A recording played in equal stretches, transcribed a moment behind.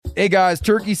Hey guys,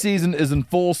 turkey season is in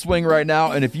full swing right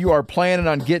now, and if you are planning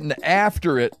on getting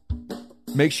after it,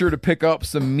 make sure to pick up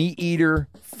some Meat Eater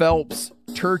Phelps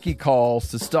turkey calls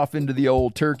to stuff into the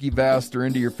old turkey vest or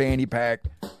into your fanny pack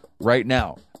right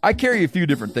now. I carry a few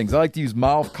different things. I like to use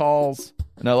mouth calls,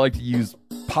 and I like to use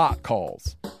pot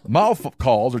calls. Mouth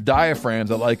calls or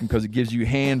diaphragms, I like them because it gives you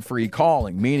hand-free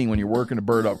calling, meaning when you're working a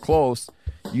bird up close,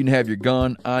 you can have your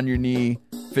gun on your knee,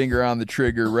 finger on the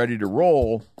trigger, ready to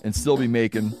roll, and still be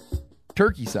making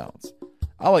turkey sounds.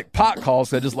 I like pot calls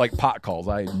because I just like pot calls.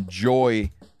 I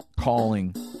enjoy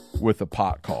calling with a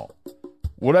pot call.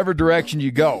 Whatever direction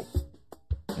you go,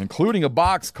 including a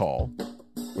box call,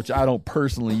 which I don't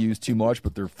personally use too much,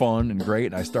 but they're fun and great,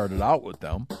 and I started out with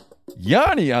them.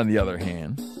 Yanni, on the other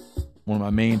hand, one of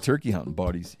my main turkey hunting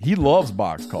buddies, he loves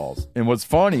box calls. And what's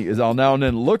funny is I'll now and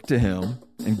then look to him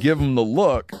and give him the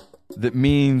look that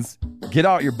means get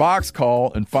out your box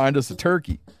call and find us a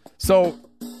turkey. So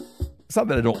it's not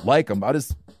that I don't like him. I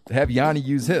just have Yanni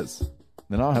use his.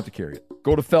 Then I don't have to carry it.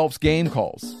 Go to Phelps Game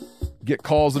Calls. Get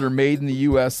calls that are made in the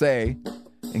USA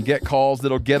and get calls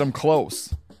that'll get them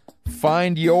close.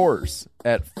 Find yours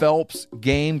at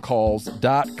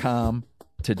phelpsgamecalls.com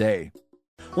today.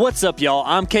 What's up, y'all?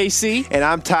 I'm KC. And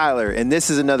I'm Tyler, and this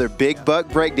is another Big Buck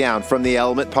Breakdown from the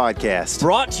Element Podcast.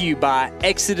 Brought to you by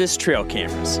Exodus Trail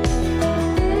Cameras.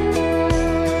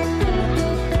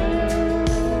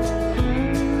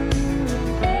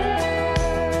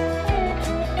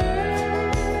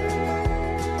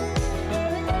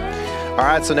 All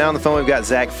right, so now on the phone we've got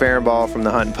Zach Ferenbaugh from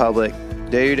the Hunting Public.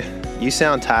 Dude, you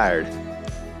sound tired.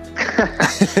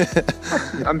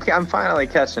 I'm finally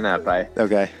catching up. I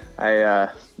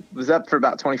was up for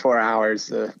about 24 hours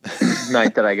the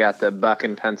night that I got the buck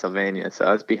in Pennsylvania, so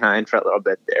I was behind for a little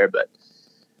bit there, but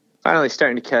finally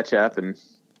starting to catch up and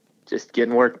just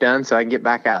getting work done so I can get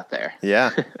back out there. Yeah,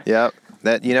 yep.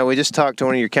 That, we just talked to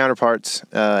one of your counterparts,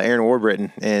 Aaron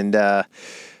Warbritton, and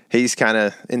he's kind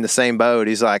of in the same boat.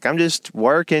 He's like, I'm just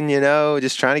working,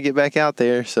 just trying to get back out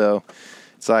there. So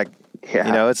it's like,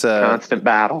 it's a constant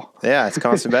battle. Yeah, it's a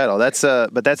constant battle.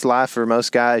 But that's life for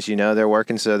most guys. They're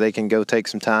working so they can go take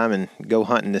some time and go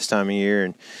hunting this time of year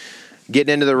and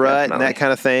getting into the rut. Definitely. And that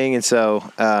kind of thing. And so,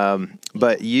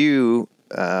 but you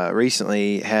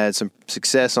recently had some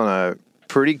success on a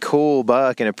pretty cool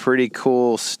buck in a pretty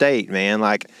cool state, man.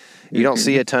 Like, you don't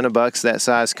see a ton of bucks that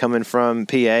size coming from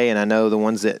PA, and I know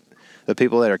the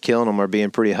people that are killing them are being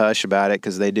pretty hush about it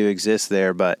because they do exist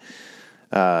there. But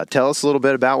tell us a little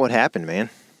bit about what happened, man.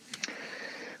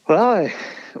 Well, it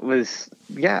was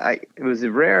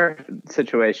a rare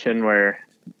situation where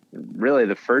really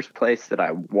the first place that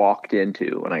I walked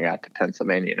into when I got to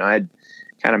Pennsylvania, I'd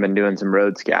kind of been doing some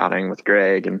road scouting with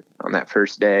Greg and on that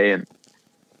first day and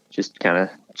just kind of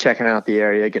checking out the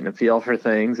area, getting a feel for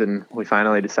things. And we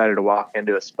finally decided to walk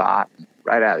into a spot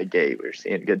right out of the gate. We were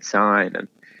seeing a good sign and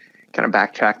kind of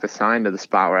backtracked the sign to the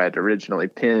spot where I had originally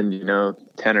pinned,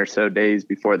 10 or so days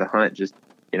before the hunt, just,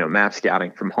 map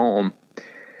scouting from home,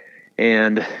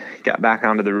 and got back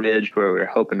onto the ridge where we were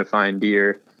hoping to find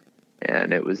deer.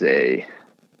 And it was probably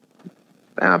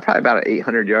about an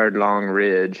 800-yard long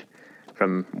ridge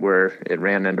from where it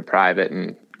ran into private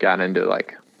and got into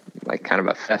like kind of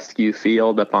a fescue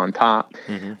field up on top,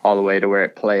 all the way to where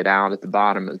it played out at the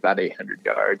bottom is about 800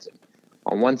 yards. And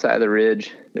on one side of the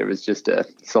ridge, there was just a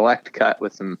select cut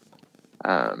with some,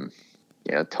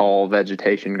 tall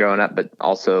vegetation growing up, but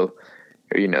also,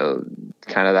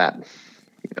 kind of that,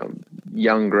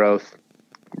 young growth,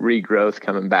 regrowth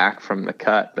coming back from the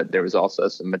cut. But there was also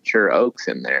some mature oaks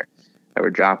in there that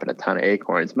were dropping a ton of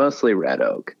acorns, mostly red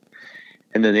oak.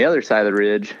 And then the other side of the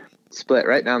ridge split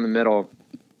right down the middle,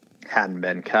 hadn't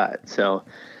been cut. So,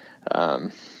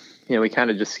 we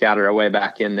kind of just scattered our way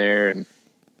back in there and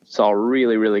saw a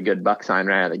really, really good buck sign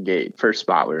right out of the gate, first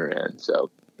spot we were in. So,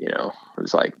 it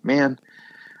was like, man,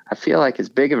 I feel like as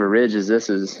big of a ridge as this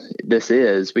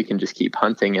is, we can just keep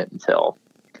hunting it until,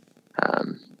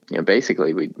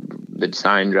 basically the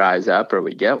sign dries up or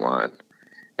we get one.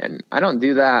 And I don't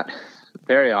do that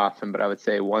very often, but I would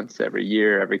say once every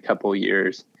year, every couple of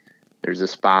years, there's a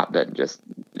spot that just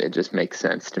makes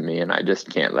sense to me, and I just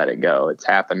can't let it go. It's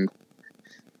happened,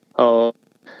 probably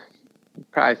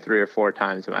 3 or 4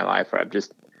 times in my life where I've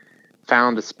just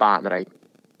found a spot that I,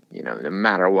 no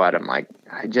matter what, I'm like,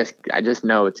 I just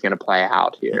know it's going to play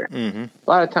out here. Mm-hmm. A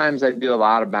lot of times I do a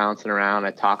lot of bouncing around.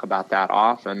 I talk about that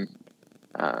often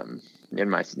in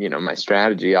my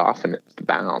strategy. Often it's to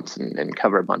bounce and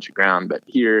cover a bunch of ground, but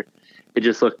here it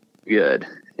just looked good.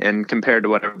 And compared to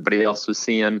what everybody else was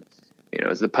seeing, it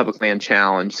was the Public Land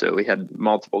Challenge, so we had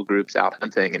multiple groups out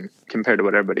hunting, and compared to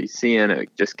what everybody's seeing, it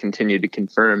just continued to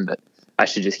confirm that I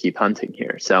should just keep hunting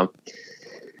here. So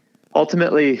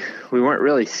ultimately, we weren't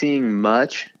really seeing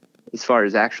much as far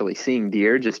as actually seeing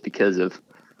deer, just because of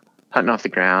hunting off the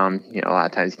ground. You know, a lot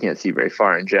of times you can't see very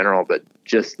far in general, but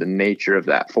just the nature of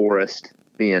that forest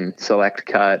being select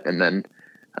cut, and then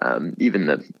even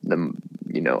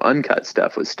the uncut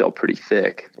stuff was still pretty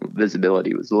thick.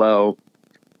 Visibility was low.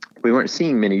 We weren't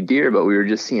seeing many deer, but we were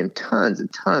just seeing tons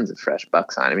and tons of fresh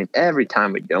buck sign. I mean, every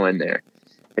time we go in there,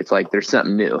 it's like there's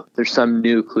something new. There's some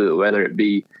new clue, whether it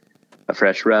be a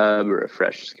fresh rub or a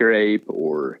fresh scrape,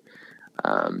 or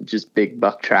just big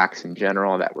buck tracks in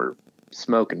general that were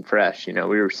smoking fresh. You know,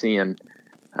 we were seeing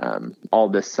all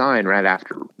this sign right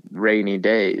after rainy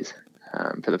days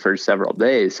for the first several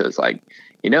days. So it's like,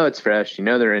 it's fresh,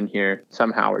 they're in here.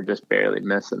 Somehow we're just barely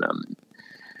missing them.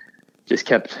 Just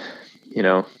kept,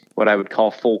 what I would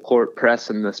call full court press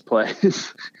in this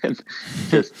place and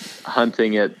just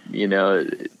hunting it,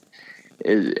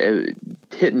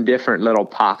 hitting different little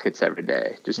pockets every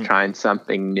day, just trying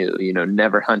something new,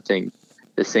 never hunting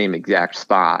the same exact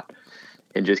spot,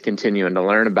 and just continuing to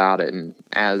learn about it. And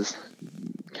as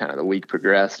kind of the week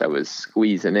progressed, I was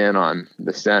squeezing in on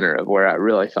the center of where I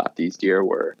really thought these deer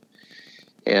were.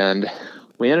 And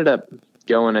we ended up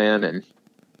going in, and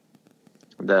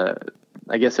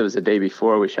I guess it was the day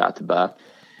before we shot the buck,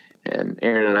 and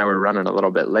Aaron and I were running a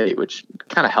little bit late, which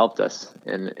kind of helped us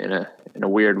in a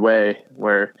weird way,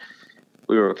 where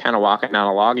we were kind of walking down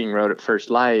a logging road at first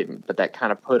light, but that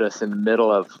kind of put us in the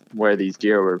middle of where these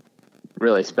deer were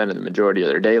really spending the majority of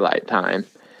their daylight time.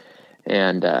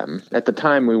 And at the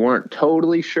time, we weren't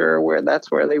totally sure where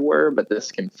they were, but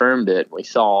this confirmed it. We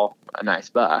saw a nice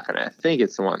buck, and I think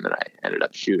it's the one that I ended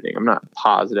up shooting. I'm not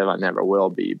positive, I never will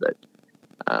be, but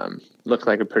looked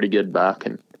like a pretty good buck,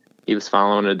 and he was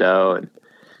following a doe, and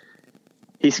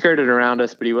he skirted around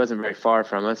us, but he wasn't very far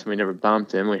from us. We never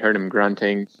bumped him. We heard him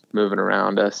grunting, moving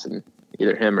around us, and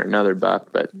either him or another buck,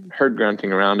 but heard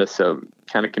grunting around us, so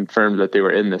kind of confirmed that they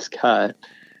were in this cut.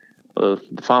 Well,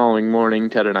 the following morning,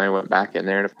 Ted and I went back in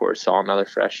there and, of course, saw another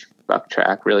fresh buck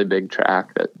track, really big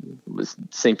track that was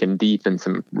sinking deep in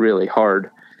some really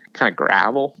hard kind of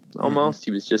gravel almost.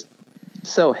 He was just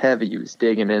so heavy. He was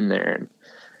digging in there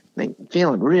and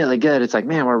feeling really good. It's like,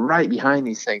 man, we're right behind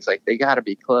these things. Like, they got to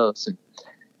be close. And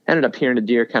ended up hearing a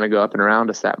deer kind of go up and around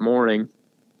us that morning,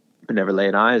 but never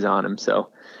laid eyes on him. So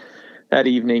that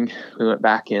evening we went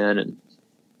back in, and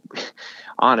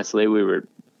honestly, we were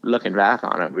looking back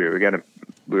on it,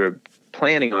 we were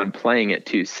planning on playing it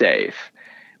too safe.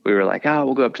 We were like,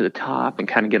 we'll go up to the top and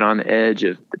kind of get on the edge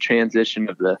of the transition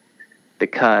of the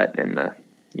cut and the,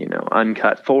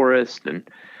 uncut forest, and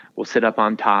we'll sit up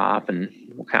on top and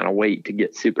we'll kind of wait to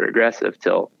get super aggressive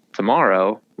till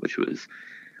tomorrow, which was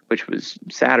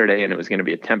Saturday, and it was going to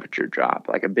be a temperature drop,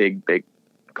 like a big, big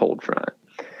cold front.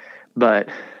 But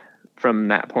from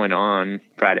that point on,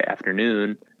 Friday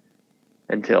afternoon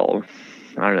until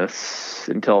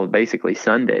basically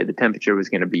Sunday, the temperature was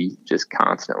going to be just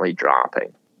constantly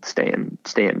dropping, staying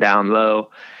down low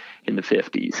in the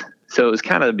 50s. So it was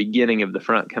kind of the beginning of the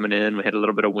front coming in. We had a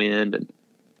little bit of wind, and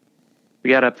we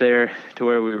got up there to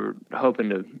where we were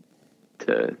hoping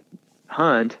to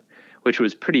hunt, which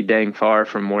was pretty dang far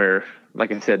from where,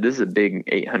 like I said, this is a big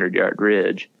 800-yard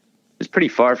ridge. It was pretty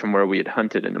far from where we had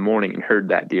hunted in the morning and heard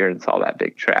that deer and saw that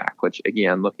big track, which,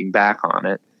 again, looking back on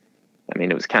it, I mean,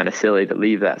 it was kind of silly to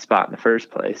leave that spot in the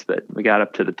first place, but we got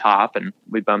up to the top and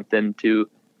we bumped into,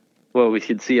 we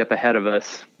could see up ahead of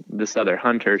us this other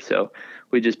hunter. So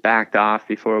we just backed off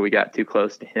before we got too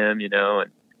close to him,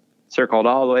 and circled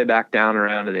all the way back down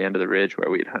around to the end of the ridge where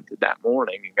we had hunted that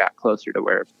morning, and got closer to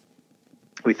where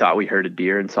we thought we heard a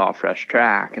deer and saw a fresh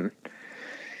track, and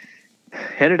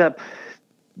ended up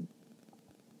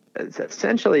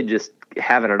essentially just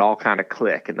having it all kind of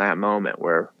click in that moment,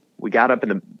 where we got up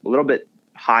a little bit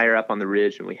higher up on the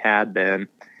ridge than we had been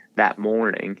that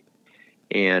morning,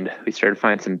 and we started to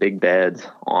find some big beds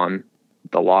on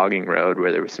the logging road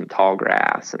where there was some tall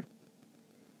grass, and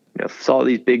saw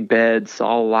these big beds,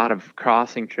 saw a lot of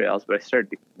crossing trails. But I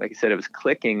started to, like I said, it was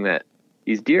clicking that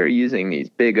these deer are using these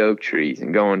big oak trees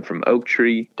and going from oak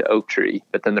tree to oak tree,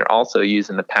 but then they're also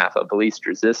using the path of least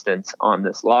resistance on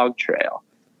this log trail.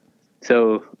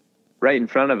 So right in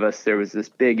front of us, there was this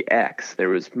big X. There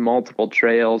was multiple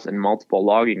trails and multiple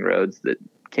logging roads that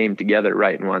came together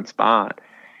right in one spot.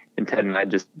 And Ted and I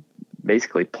just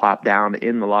basically plopped down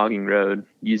in the logging road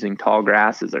using tall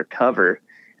grass as our cover.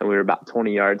 And we were about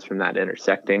 20 yards from that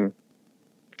intersecting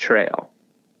trail.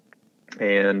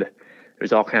 And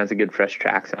there's all kinds of good fresh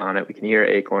tracks on it. We can hear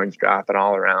acorns dropping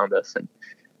all around us. And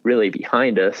really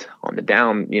behind us on the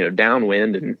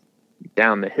downwind and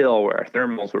down the hill where our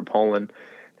thermals were pulling,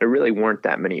 there really weren't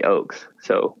that many oaks.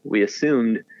 So we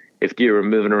assumed if deer were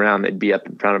moving around, they'd be up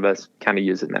in front of us, kind of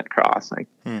using that crossing.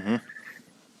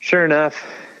 Sure enough,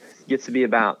 it gets to be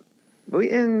about,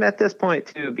 and at this point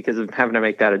too, because of having to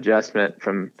make that adjustment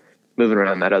from moving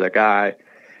around that other guy,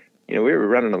 we were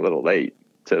running a little late.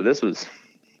 So this was,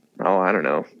 I don't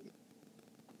know,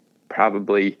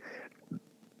 probably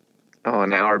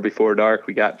an hour before dark.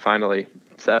 We got finally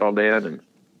settled in, and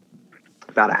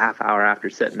about a half hour after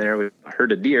sitting there, we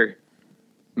heard a deer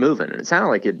moving, and it sounded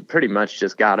like it pretty much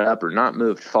just got up or not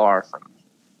moved far from,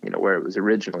 where it was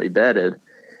originally bedded.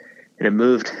 And it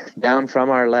moved down from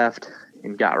our left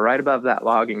and got right above that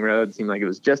logging road. It seemed like it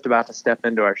was just about to step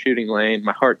into our shooting lane.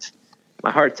 My heart's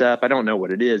up. I don't know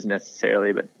what it is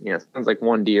necessarily, but it sounds like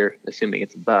one deer, assuming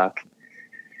it's a buck.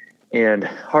 And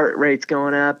heart rate's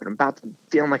going up, and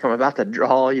feeling like I'm about to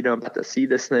draw, I'm about to see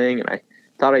this thing. And I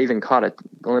thought I even caught a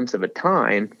glimpse of a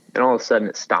tine, and all of a sudden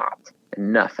it stopped,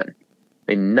 and nothing.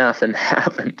 Nothing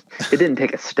happened. It didn't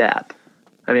take a step.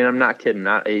 I'm not kidding,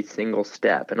 not a single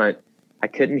step. And I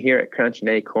couldn't hear it crunching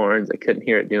acorns. I couldn't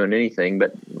hear it doing anything.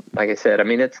 But like I said,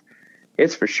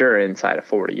 it's for sure inside of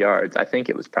 40 yards. I think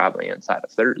it was probably inside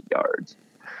of 30 yards.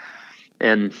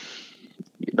 And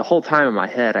the whole time in my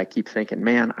head, I keep thinking,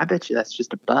 man, I bet you that's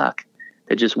just a buck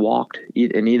that just walked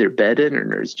and either bedded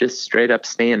or is just straight up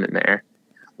standing there,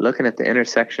 looking at the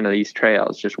intersection of these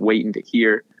trails, just waiting to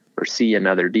hear or see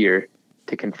another deer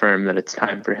to confirm that it's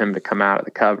time for him to come out of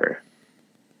the cover.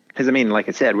 Because, like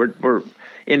I said, we're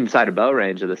inside a bow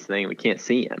range of this thing. We can't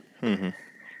see him.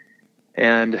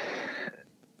 And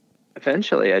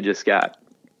eventually I just got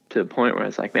to a point where I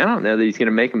was like, man, I don't know that he's going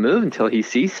to make a move until he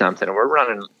sees something. And we're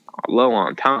running low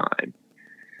on time.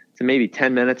 So maybe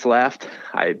 10 minutes left.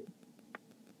 I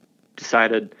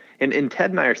decided, and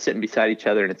Ted and I are sitting beside each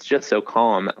other, and it's just so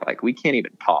calm that, like, we can't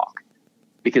even talk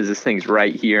because this thing's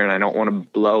right here, and I don't want to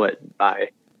blow it by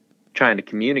trying to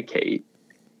communicate.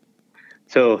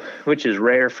 So, which is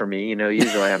rare for me,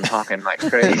 usually I'm talking like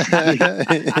crazy.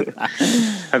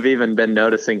 I've even been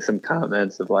noticing some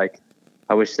comments of like,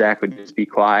 I wish Zach would just be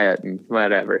quiet and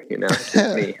whatever, it's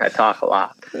just me. I talk a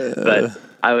lot. But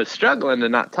I was struggling to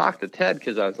not talk to Ted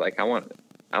because I was like, I want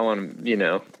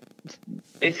to,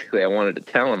 basically I wanted to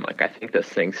tell him, like, I think this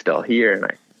thing's still here. And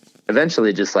I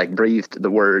eventually just like breathed the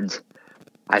words,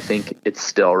 I think it's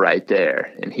still right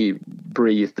there. And he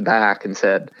breathed back and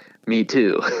said, me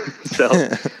too. So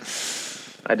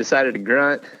I decided to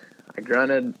grunt. I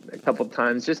grunted a couple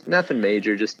times, just nothing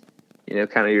major, just,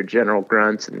 kind of your general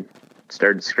grunts, and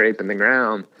started scraping the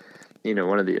ground.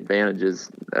 One of the advantages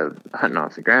of hunting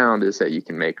off the ground is that you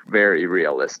can make very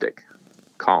realistic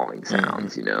calling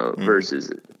sounds, versus,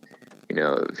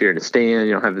 if you're in a stand,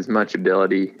 you don't have as much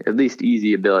ability, at least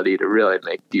easy ability to really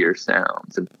make deer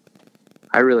sounds. And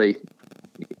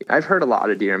I've heard a lot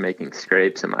of deer making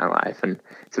scrapes in my life, and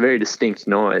it's a very distinct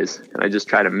noise, and I just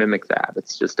try to mimic that.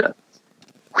 It's just a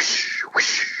whoosh,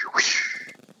 whoosh, whoosh,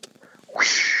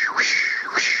 whoosh, whoosh,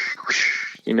 whoosh,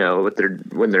 whoosh,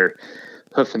 when they're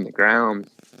hoofing the ground,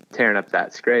 tearing up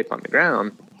that scrape on the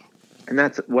ground. And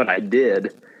that's what I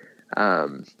did.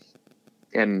 And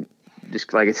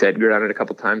just like I said, grunted a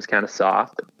couple times, kind of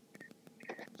soft.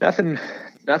 Nothing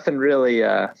really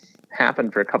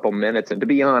happened for a couple minutes. And to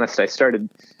be honest, I started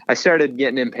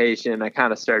getting impatient. I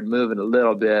kind of started moving a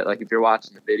little bit. Like if you're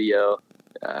watching the video,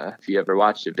 if you ever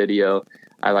watched a video,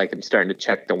 I'm starting to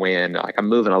check the wind. Like I'm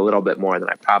moving a little bit more than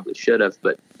I probably should have,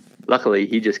 but luckily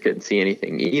he just couldn't see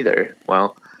anything either.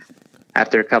 Well,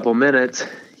 after a couple minutes,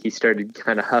 he started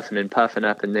kind of huffing and puffing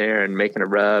up in there and making a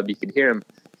rub. You could hear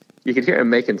him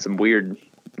making some weird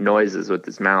noises with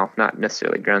his mouth, not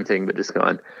necessarily grunting, but just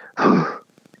going,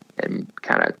 and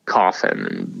kind of coughing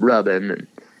and rubbing, and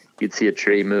you'd see a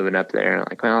tree moving up there. And I'm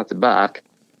like, well, it's a buck,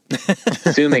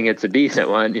 assuming it's a decent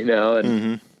one,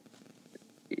 and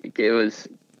it was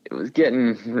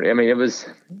getting,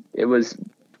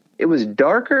 it was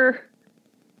darker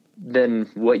than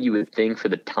what you would think for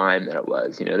the time that it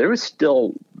was. There was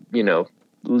still,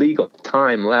 legal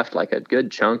time left, like a good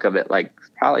chunk of it, like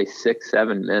probably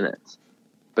 6-7 minutes.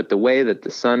 But the way that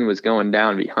the sun was going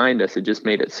down behind us, it just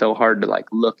made it so hard to like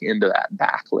look into that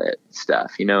backlit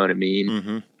stuff. You know what I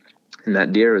mean? And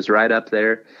that deer was right up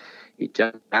there. He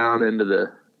jumped down into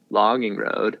the logging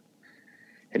road,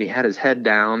 and he had his head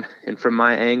down. And from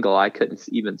my angle, I couldn't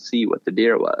even see what the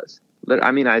deer was. But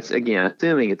again,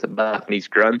 assuming it's a buck, and he's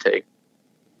grunting,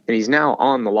 and he's now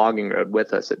on the logging road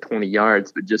with us at 20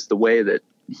 yards. But just the way that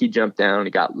he jumped down,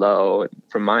 he got low, and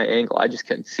from my angle, I just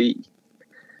couldn't see.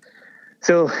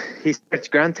 So he starts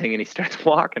grunting, and he starts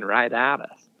walking right at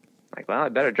us. Like, well, I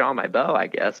better draw my bow, I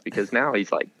guess, because now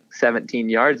he's like 17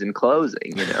 yards in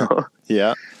closing,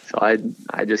 Yeah. So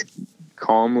I just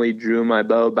calmly drew my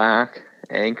bow back,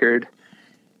 anchored,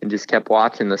 and just kept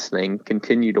watching this thing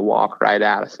continue to walk right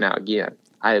at us. Now, again,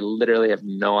 I literally have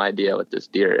no idea what this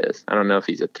deer is. I don't know if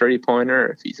he's a 30-pointer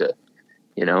or if he's a,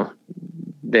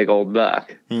 big old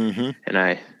buck. Mm-hmm.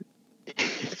 And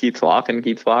he keeps walking,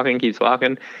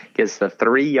 gets to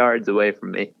 3 yards away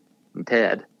from me, from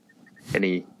Ted, and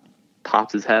he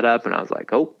pops his head up, and I was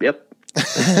like, oh, yep,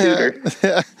 shooter.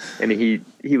 And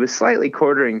he was slightly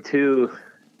quartering too,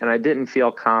 and I didn't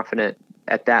feel confident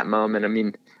at that moment. I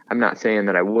mean, I'm not saying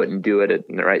that I wouldn't do it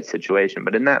in the right situation,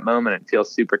 but in that moment, I feel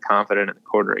super confident in the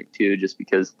quartering too, just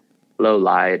because low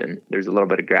light and there's a little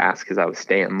bit of grass because I was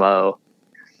staying low.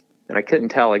 And I couldn't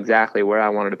tell exactly where I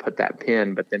wanted to put that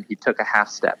pin, but then he took a half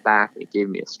step back and he gave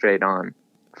me a straight on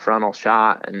frontal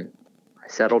shot, and I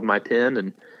settled my pin,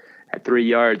 and at 3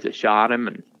 yards, I shot him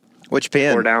and Which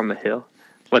pin? tore down the hill.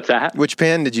 What's that? Which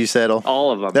pin did you settle?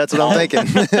 All of them. That's what I'm thinking.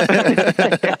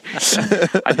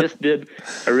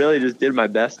 I really just did my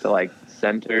best to like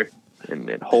center and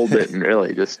hold it and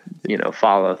really just,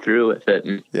 follow through with it.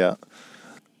 And yeah.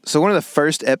 So one of the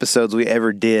first episodes we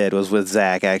ever did was with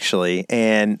Zach, actually.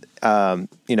 And,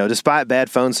 despite bad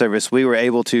phone service, we were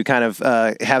able to kind of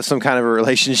have some kind of a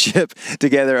relationship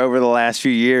together over the last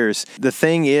few years. The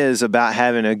thing is about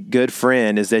having a good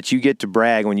friend is that you get to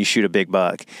brag when you shoot a big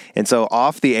buck. And so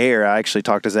off the air, I actually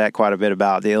talked to Zach quite a bit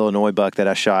about the Illinois buck that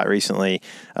I shot recently.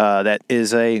 That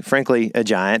is frankly, a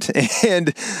giant.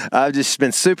 And I've just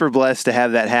been super blessed to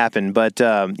have that happen. But,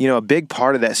 a big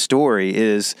part of that story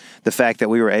is the fact that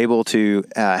we were able to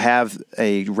have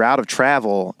a route of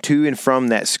travel to and from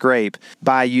that scrape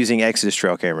by using Exodus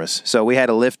trail cameras. So we had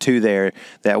a Lift 2 there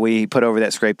that we put over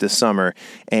that scrape this summer,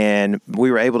 and we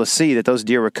were able to see that those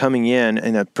deer were coming in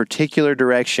a particular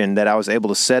direction that I was able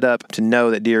to set up to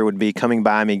know that deer would be coming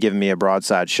by me, giving me a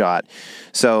broadside shot.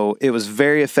 So it was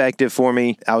very effective for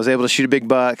me. I was able to shoot a big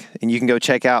buck, and you can go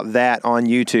check out that on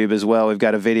YouTube as well. We've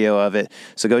got a video of it.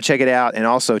 So go check it out, and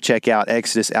also check out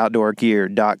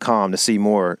ExodusOutdoorGear.com to see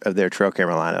more of their trail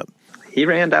camera lineup. He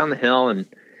ran down the hill and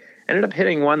ended up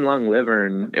hitting one lung liver,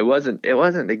 and it wasn't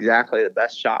exactly the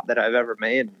best shot that I've ever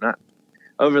made. I'm not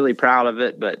overly proud of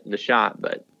it, but the shot,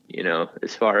 but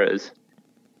as far as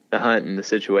the hunt and the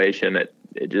situation, it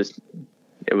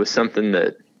was something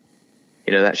that,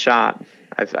 that shot,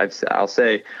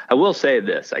 I will say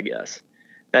this, I guess.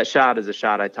 That shot is a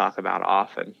shot I talk about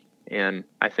often. And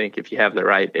I think if you have the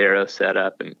right arrow set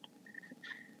up and,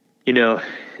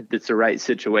 it's the right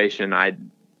situation,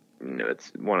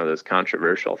 it's one of those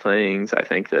controversial things. I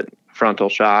think that frontal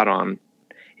shot on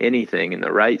anything in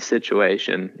the right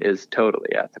situation is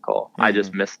totally ethical. Mm-hmm. I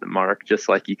just missed the mark just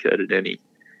like you could at any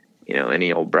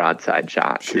old broadside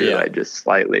shot too. Yeah. I just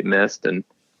slightly missed, and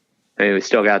we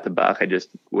still got the buck. I just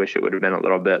wish it would have been a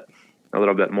little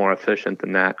bit more efficient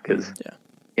than that, because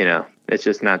it's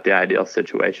just not the ideal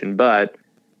situation. But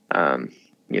I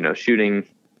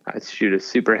shoot a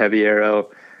super heavy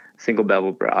arrow, single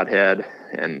bevel broadhead,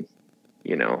 and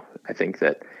I think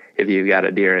that if you got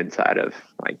a deer inside of,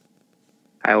 like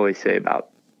I always say, about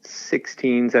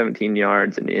 16, 17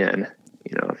 yards and in,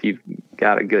 if you've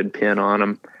got a good pin on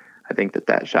them, I think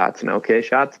that shot's an okay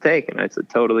shot to take, and it's a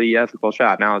totally ethical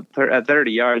shot. Now, at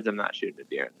 30 yards, I'm not shooting a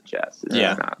deer in the chest. It's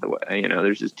not the way.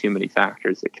 There's just too many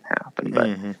factors that can happen.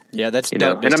 But yeah, that's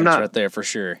dope distance right there for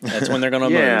sure. That's when they're going to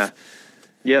move.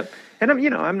 Yep. And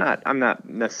I'm not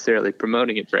necessarily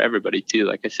promoting it for everybody too.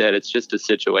 Like I said, it's just a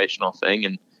situational thing,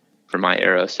 and for my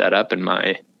arrow setup and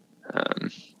my,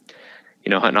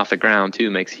 hunting off the ground too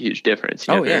makes a huge difference. If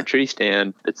you're in a tree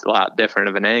stand, it's a lot different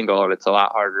of an angle, and it's a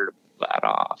lot harder to that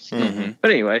off. Mm-hmm. But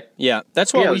anyway,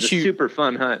 that's why it we was shoot. A super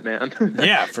fun hunt, man.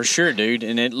 Yeah, for sure, dude.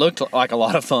 And it looked like a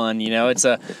lot of fun. It's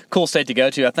a cool state to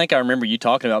go to. I think I remember you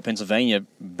talking about Pennsylvania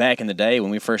back in the day when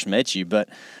we first met you. But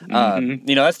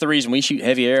that's the reason we shoot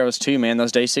heavy arrows too, man.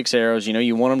 Those day 6 arrows.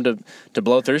 You want them to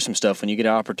blow through some stuff when you get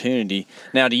an opportunity.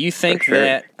 Now, do you think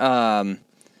that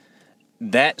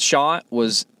that shot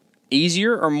was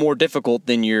easier or more difficult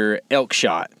than your elk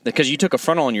shot? Because you took a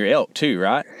frontal on your elk too,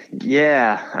 right?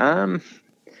 Yeah.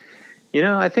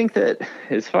 I think that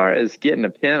as far as getting a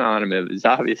pin on him, it was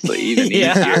obviously even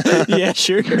easier. Yeah,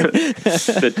 sure.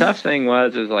 The tough thing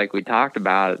was like we talked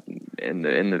about in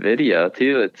the video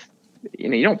too. It's,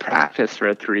 you don't practice for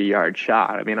a 3-yard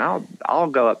shot. I mean, I'll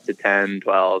go up to 10,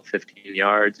 12, 15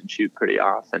 yards and shoot pretty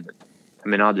often. I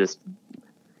mean,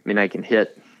 I can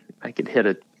hit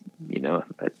a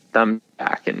thumb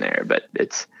back in there, but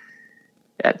it's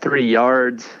at 3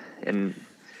 yards and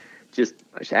just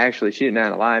actually shooting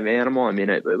at a live animal. I mean,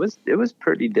 it was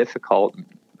pretty difficult,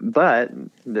 but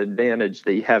the advantage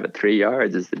that you have at 3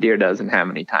 yards is the deer doesn't have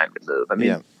any time to move. I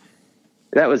mean,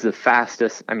 that was the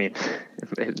fastest, I mean,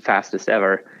 fastest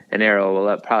ever an arrow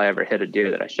will probably ever hit a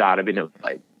deer that I shot. I mean, it was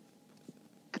like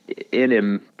in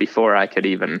him before I could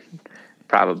even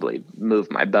probably move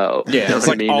my bow. Yeah, you know it's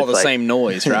what like I mean? all It's the like, same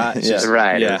noise, right? It's just-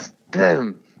 right. Yeah. It was,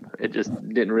 boom. It just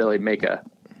didn't really make a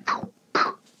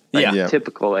like Yeah.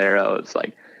 typical arrow. It's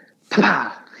like,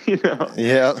 pah, you know.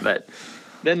 Yeah. But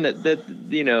then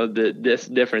this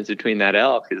difference between that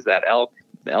elk is that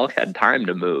the elk had time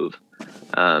to move.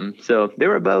 So they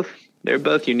were both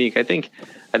unique. I think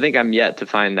I'm yet to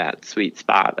find that sweet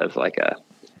spot of like a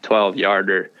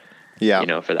 12-yarder. Yeah. You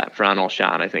know, for that frontal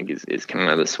shot, I think is kind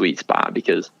of the sweet spot,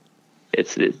 because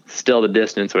it's still the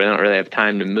distance where they don't really have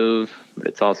time to move, but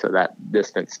it's also that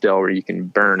distance still where you can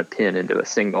burn a pin into a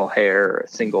single hair or a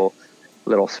single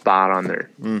little spot on their,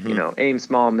 you know, aim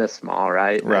small, miss small,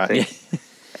 right? Right. I think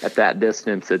at that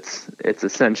distance, it's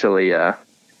essentially the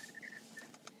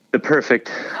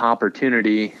perfect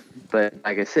opportunity. But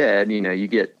like I said, you know, you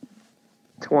get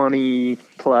 20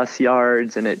 plus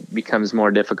yards and it becomes more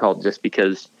difficult just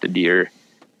because the deer,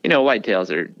 you know,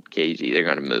 whitetails are cagey. They're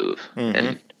going to move.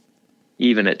 And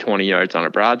even at 20 yards on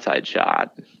a broadside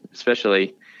shot,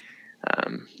 especially,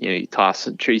 you know, you toss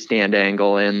a tree stand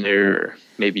angle in there, or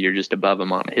maybe you're just above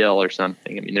them on a hill or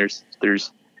something. I mean, there's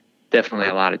definitely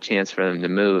a lot of chance for them to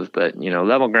move, but, you know,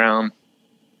 level ground,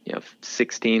 you know,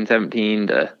 16, 17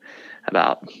 to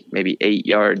about maybe 8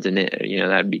 yards, and you know,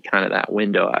 that'd be kind of that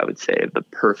window, I would say, of the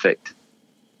perfect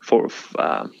for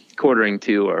quartering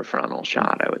to or frontal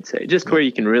shot, I would say, just where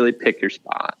you can really pick your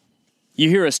spot. You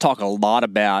hear us talk a lot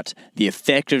about the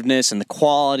effectiveness and the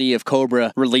quality of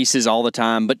Cobra releases all the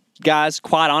time, but guys,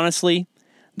 quite honestly,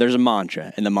 there's a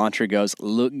mantra, and the mantra goes,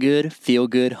 look good, feel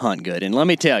good, hunt good. And let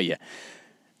me tell you,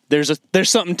 there's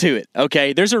something to it,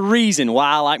 okay? There's a reason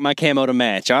why I like my camo to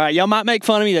match, all right? Y'all might make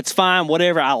fun of me, that's fine,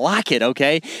 whatever. I like it,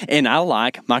 okay? And I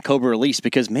like my Cobra release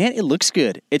because, man, it looks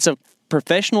good. It's a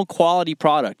professional quality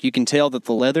product. You can tell that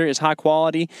the leather is high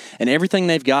quality, and everything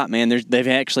they've got, man,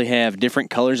 they actually have different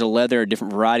colors of leather,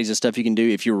 different varieties of stuff you can do.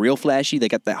 If you're real flashy, they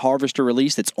got that Harvester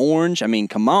release that's orange. I mean,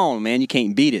 come on, man, you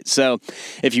can't beat it. So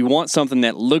if you want something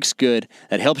that looks good,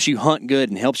 that helps you hunt good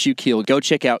and helps you kill, go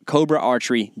check out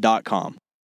CobraArchery.com.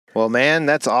 Well, man,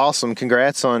 that's awesome.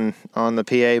 Congrats on the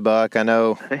PA buck. I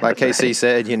know, like KC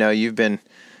said, you know, you've been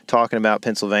talking about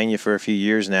Pennsylvania for a few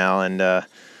years now,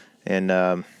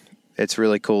 and it's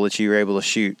really cool that you were able to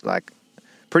shoot like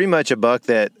pretty much a buck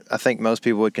that I think most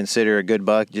people would consider a good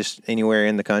buck just anywhere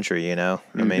in the country, you know.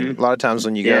 I mean, a lot of times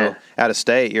when you go out of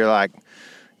state, you're like,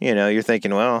 you know, you're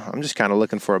thinking, well, I'm just kind of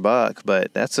looking for a buck,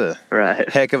 but that's a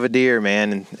heck of a deer,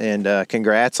 man, and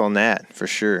congrats on that for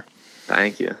sure.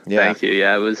 Thank you. Yeah. Thank you.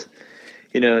 Yeah, it was,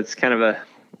 you know, it's kind of a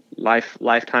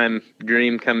lifetime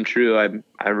dream come true.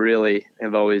 I really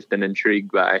have always been intrigued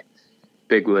by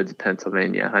big woods,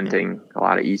 Pennsylvania, hunting a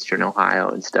lot of eastern Ohio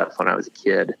and stuff when I was a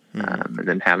kid. And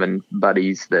then having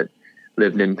buddies that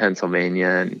lived in Pennsylvania,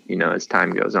 and, you know, as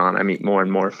time goes on, I meet more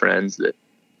and more friends that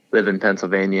live in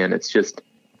Pennsylvania, and it's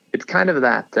kind of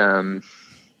that,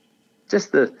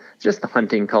 just the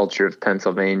hunting culture of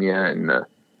Pennsylvania, and the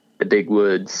big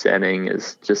woods setting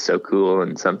is just so cool,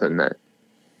 and something that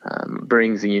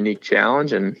brings a unique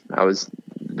challenge. And I was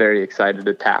very excited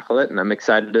to tackle it, and I'm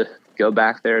excited to go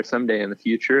back there someday in the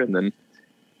future, and then,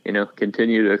 you know,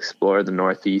 continue to explore the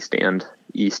Northeast and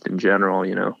East in general.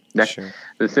 You know,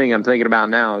 the thing I'm thinking about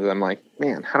now is I'm like,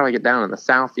 man, how do I get down in the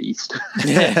Southeast?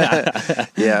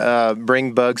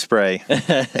 Bring bug spray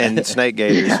and snake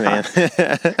gators, man.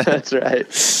 That's right.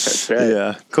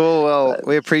 Yeah, cool. Well,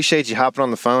 we appreciate you hopping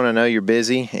on the phone. I know you're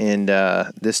busy, and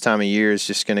this time of year is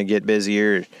just going to get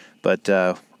busier, but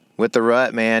with the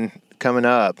rut, man, coming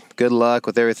up, good luck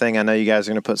with everything. I know you guys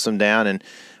are going to put some down, and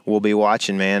we'll be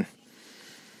watching, man.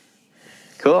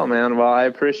 Cool, man. Well, I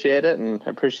appreciate it, and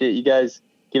I appreciate you guys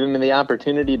giving me the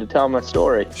opportunity to tell my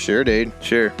story. Sure, dude.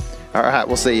 Sure. All right,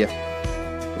 we'll see you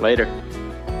later.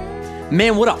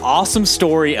 Man, what an awesome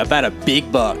story about a big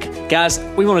buck. Guys,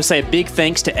 we want to say a big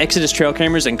thanks to Exodus Trail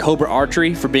Cameras and Cobra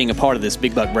Archery for being a part of this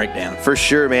big buck breakdown. For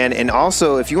sure, man. And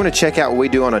also, if you want to check out what we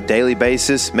do on a daily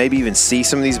basis, maybe even see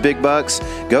some of these big bucks,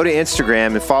 go to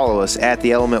Instagram and follow us at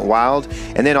The Element Wild.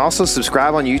 And then also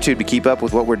subscribe on YouTube to keep up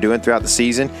with what we're doing throughout the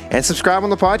season. And subscribe on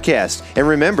the podcast. And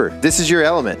remember, this is your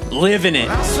element. Live in it.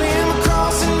 I'll swim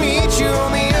across and meet you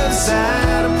on the other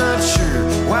side. I'm not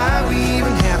sure why we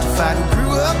even have to fight. We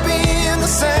grew up in the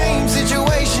same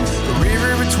situation. The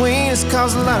river between us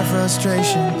caused a lot of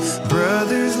frustration.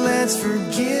 Brothers, let's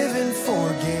forgive and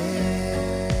forget.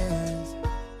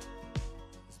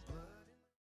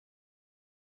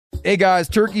 Hey guys,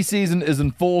 turkey season is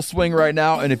in full swing right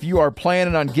now, and if you are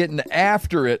planning on getting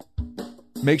after it,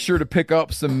 make sure to pick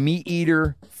up some Meat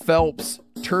Eater Phelps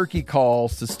turkey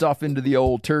calls to stuff into the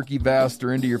old turkey vest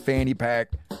or into your fanny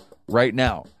pack right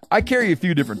now. I carry a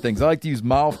few different things. I like to use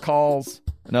mouth calls,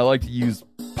 and I like to use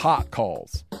pot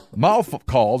calls. Mouth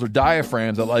calls or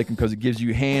diaphragms, I like them because it gives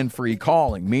you hand-free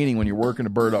calling, meaning when you're working a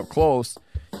bird up close,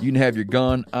 you can have your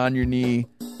gun on your knee,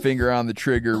 finger on the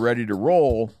trigger, ready to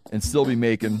roll, and still be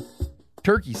making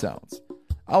turkey sounds.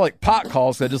 I like pot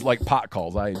calls because I just like pot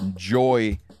calls. I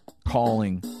enjoy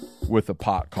calling with a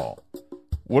pot call.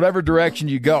 Whatever direction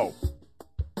you go,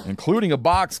 including a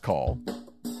box call,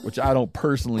 which I don't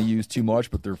personally use too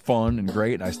much, but they're fun and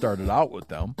great, and I started out with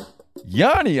them.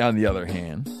 Yanni, on the other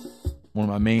hand, one of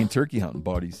my main turkey hunting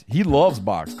buddies, he loves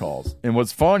box calls. And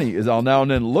what's funny is I'll now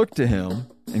and then look to him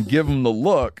and give him the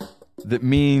look that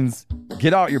means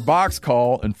get out your box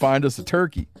call and find us a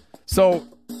turkey. So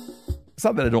it's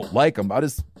not that I don't like them. I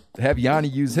just have Yanni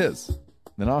use his.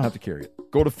 Then I don't have to carry it.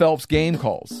 Go to Phelps Game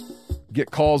Calls.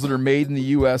 Get calls that are made in the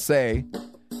USA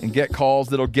and get calls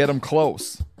that'll get them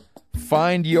close.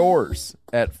 Find yours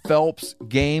at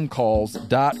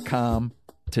phelpsgamecalls.com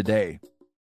today.